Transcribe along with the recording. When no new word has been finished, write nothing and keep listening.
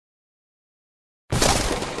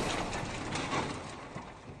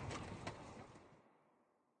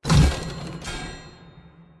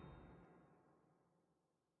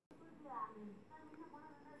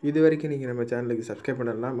இது வரைக்கும் நீங்கள் நம்ம சேனலுக்கு சப்ஸ்கிரைப்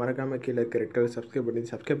பண்ணலாம், மறக்காமல் கீழே இருக்க ரெட் கலர்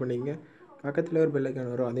சப்ஸ்கிரைப் பண்ணிங்க. பக்கத்தில் ஒரு பெல் ஐக்கான்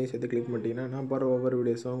வரும், அதையும் சேர்த்து கிளிக் பண்ணிட்டீங்கன்னா நான் போகிற ஒவ்வொரு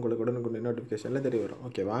வீடியோஸும் உங்களுக்கு உடனுக்குடன் நோட்டிஃபிகேஷனில் தெரிய வரும்.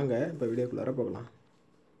 ஓகே, வாங்க இப்போ வீடியோக்குள்ளார போகலாம்.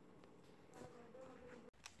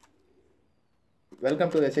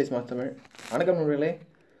 Welcome to எஸ்ஐஸ் mass Tamil. வணக்கம் நண்பர்களே.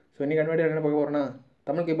 ஸோ இன்றைக்கி அன்வைட் என்ன பார்க்க போகிறோன்னா,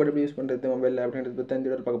 தமிழ் கீபோர்டு எப்படி யூஸ் பண்ணுறது மொபைலில் அப்படின்றது பற்றி இந்த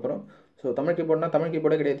வீடியோவில் பார்க்க போகிறோம். ஸோ தமிழ் கீபோர்ட்னா தமிழ்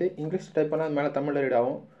கீபோர்டே கிடையாது, இங்கிலீஷ் டைப் பண்ணால் மேலே தமிழில் ரீட்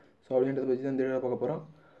ஆகும். ஸோ அப்படின்றத பற்றி தான் இந்த வீடியோவில் பார்க்க போகிறோம்.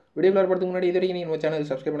 வீடியோக்குள்ள போகிறதுக்கு முன்னாடி இது வரைக்கும் நீங்கள் நம்ம சேனல்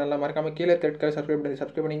சப்ஸ்கிரைப் பண்ணலாம், மறக்காமல் கீழே இருக்க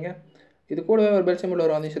சப்ஸ்கிரைப் பண்ணிங்க. இது கூடவே ஒரு பெல் சிம்பிள்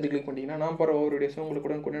வரும், அதையும் சேர்த்து கிளிக் பண்ணிட்டீங்கன்னா நான் போகிற ஒவ்வொரு வீடியோஸும் உங்களுக்கு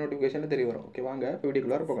உடனுக்குடன் நோட்டிஃபிகேஷனில் தெரிய வரும். ஓகே, வாங்க இப்போ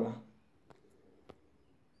வீடியோக்குள்ளார போகலாம்.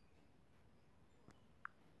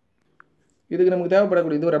 இதுக்கு நமக்கு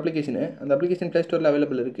தேவைப்படக்கூடிய இது ஒரு அப்ளிகேஷனு. அந்த அப்ளிகேஷன் ப்ளே ஸ்டோரில்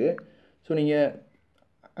அவைலபிள் இருக்குது. ஸோ நீங்கள்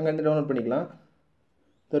அங்கேருந்து டவுன்லோட் பண்ணிக்கலாம்.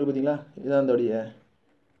 இது பார்த்தீங்களா, இதான் அதோடைய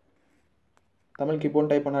தமிழ்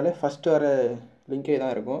கீபோர்டு டைப் பண்ணாலே ஃபஸ்ட்டு வர லிங்கே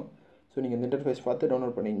தான் இருக்கும். ஸோ நீங்கள் இந்த இன்டர்ஃபேஸ் பார்த்து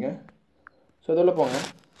டவுன்லோட் பண்ணிங்க. ஸோ அதில் போங்க,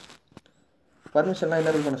 பர்மிஷன்லாம்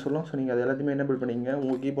எனேபிள் பண்ண சொல்லும். ஸோ நீங்கள் அது எல்லாத்தையுமே எனேபிள் பண்ணிங்க.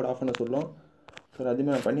 உங்கள் கீபோர்டு ஆஃப் பண்ண சொல்லும். ஸோ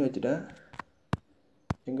எல்லாத்தையுமே நான் பண்ணி வச்சுட்டேன்.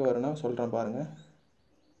 எங்கே வரேன்னா சொல்கிறேன் பாருங்கள்.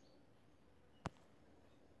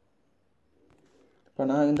 இப்போ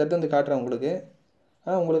நான் இந்த இடத்துல வந்து காட்டுறேன் உங்களுக்கு.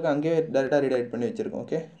 உங்களுக்கு அங்கேயே டேரெக்டாக ரீடைட் பண்ணி வச்சுருக்கோம்.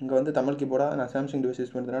 ஓகே, இங்கே வந்து தமிழ் கீபோர்டாக நான் சாம்சங் டிவைஸ்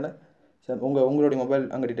யூஸ் பண்ணுறதுனால உங்களுடைய மொபைல்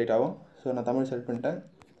அங்கே டிடெக்ட் ஆகும். ஸோ நான் தமிழ் செலக்ட் பண்ணிட்டேன்.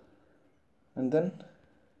 அண்ட் தென்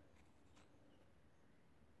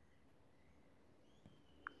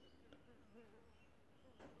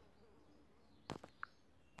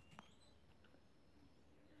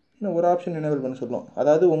இன்னும் ஒரு ஆப்ஷன் எனேபிள் பண்ண சொல்லும்.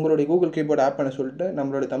 அதாவது உங்களுடைய கூகுள் கீபோர்டு ஆப் பண்ண சொல்லிட்டு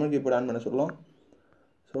நம்மளுடைய தமிழ் கீபோர்டு ஆன் பண்ண சொல்லும்.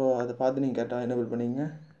 ஸோ அதை பார்த்து நீங்கள் கரெக்டாக எனேபிள் பண்ணிங்க.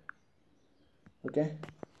 ஓகே,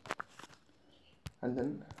 அண்ட்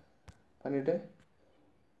தென் பண்ணிவிட்டு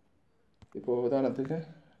இப்போது உதாரணத்துக்கு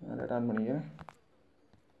நான் டேட்டா ஆன் பண்ணிக்கிறேன்.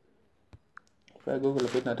 இப்போ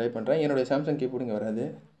கூகுளில் போய்ட்டு நான் டைப் பண்ணுறேன். என்னுடைய சாம்சங் கீபோர்டு இங்கே வராது.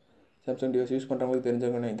 சாம்சங் டிவைஸ் யூஸ் பண்ணுறவங்களுக்கு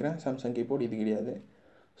தெரிஞ்சவங்க நினைக்கிறேன். சாம்சங் கீபோர்டு இது கிடையாது.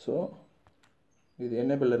 ஸோ இது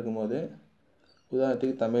எனேபிள் இருக்கும்போது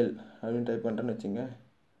உதாரணத்துக்கு தமிழ் அப்படின்னு டைப் பண்ணுறேன்னு வச்சுங்க.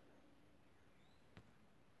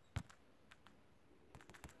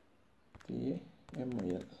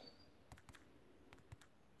 TAMIL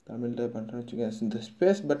தமிழ் டைப் பண்ணுறேன்னு வச்சுங்க. இந்த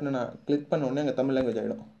ஸ்பேஸ் பட்டனை நான் கிளிக் பண்ண உடனே அங்கே தமிழ் லாங்குவேஜ்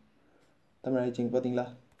ஆகிடும். தமிழ் ஆகிடுச்சிங்க, பார்த்தீங்களா?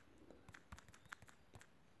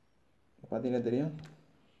 பார்த்தீங்கன்னா தெரியும்,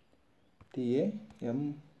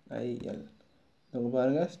 TAMIL. உங்கள்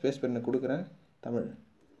பாருங்கள், ஸ்பேஸ் பட்டனை கொடுக்குறேன், தமிழ்.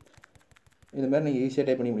 இந்த மாதிரி நீங்கள் ஈஸியாக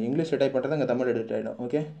டைப் பண்ணி முடியும். இங்கிலீஷில் டைப் பண்ணுறது அங்கே தமிழ் எடிட் ஆகிடும்.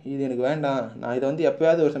 ஓகே, இது எனக்கு வேண்டாம், நான் இதை வந்து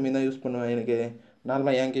எப்போயாவது ஒரு சமயம் தான் யூஸ் பண்ணுவேன், எனக்கு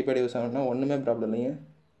நார்மலாக என் கீபேட் யூஸ் ஆகணும்னா ஒன்றுமே ப்ராப்ளம் இல்லைங்க.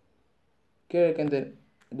 கீழே இந்த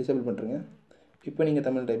டிசேபிள் பண்ணுறேங்க. இப்போ நீங்கள்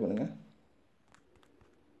தமிழ் டைப் பண்ணுங்கள்.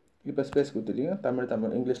 இப்போ ஸ்பேஸ் கொடுத்துட்டீங்க,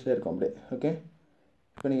 தமிழ் இங்கிலீஷ்லேயே இருக்கும் அப்படியே. ஓகே,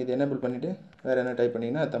 இப்போ நீங்கள் இதை எனேபிள் பண்ணிவிட்டு வேறு என்ன டைப்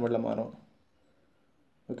பண்ணிங்கன்னா அது தமிழில் மாறும்.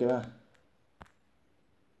 ஓகேவா?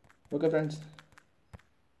 ஓகே ஃப்ரெண்ட்ஸ்,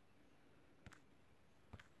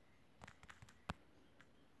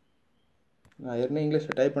 நான் ஏற்கனவே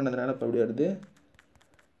இங்கிலீஷில் டைப் பண்ணதுனால இப்போ அப்படி வருது.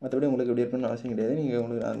 மற்றபடி உங்களுக்கு எப்படி இருக்கணும்னு அவசியம் கிடையாது, நீங்கள்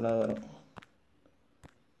உங்களுக்கு நார்மலாக வரும்.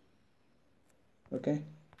 ஓகே,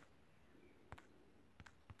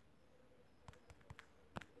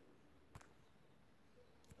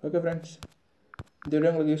 ஓகே ஃப்ரெண்ட்ஸ், இந்த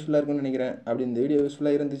வீடியோ உங்களுக்கு யூஸ்ஃபுல்லாக இருக்கும்னு நினைக்கிறேன். அப்படி இந்த வீடியோ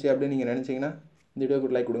யூஸ்ஃபுல்லாக இருந்துச்சு அப்படின்னு நீங்கள் நினச்சிங்கன்னா இந்த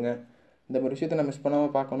வீடியோக்கு லைக் கொடுங்க. இந்த மாதிரி விஷயத்தை நான் மிஸ்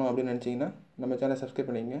பண்ணாமல் பார்க்கணும் அப்படின்னு நினச்சிங்கன்னா நம்ம சேனலை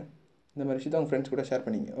சப்ஸ்கிரைப் பண்ணிங்க. இந்த மாதிரி விஷயத்தை உங்கள் ஃப்ரெண்ட்ஸ் கூட ஷேர்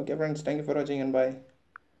பண்ணிங்க. ஓகே ஃப்ரெண்ட்ஸ், தேங்க்யூ ஃபார் வாட்சிங் அண்ட் பாய்.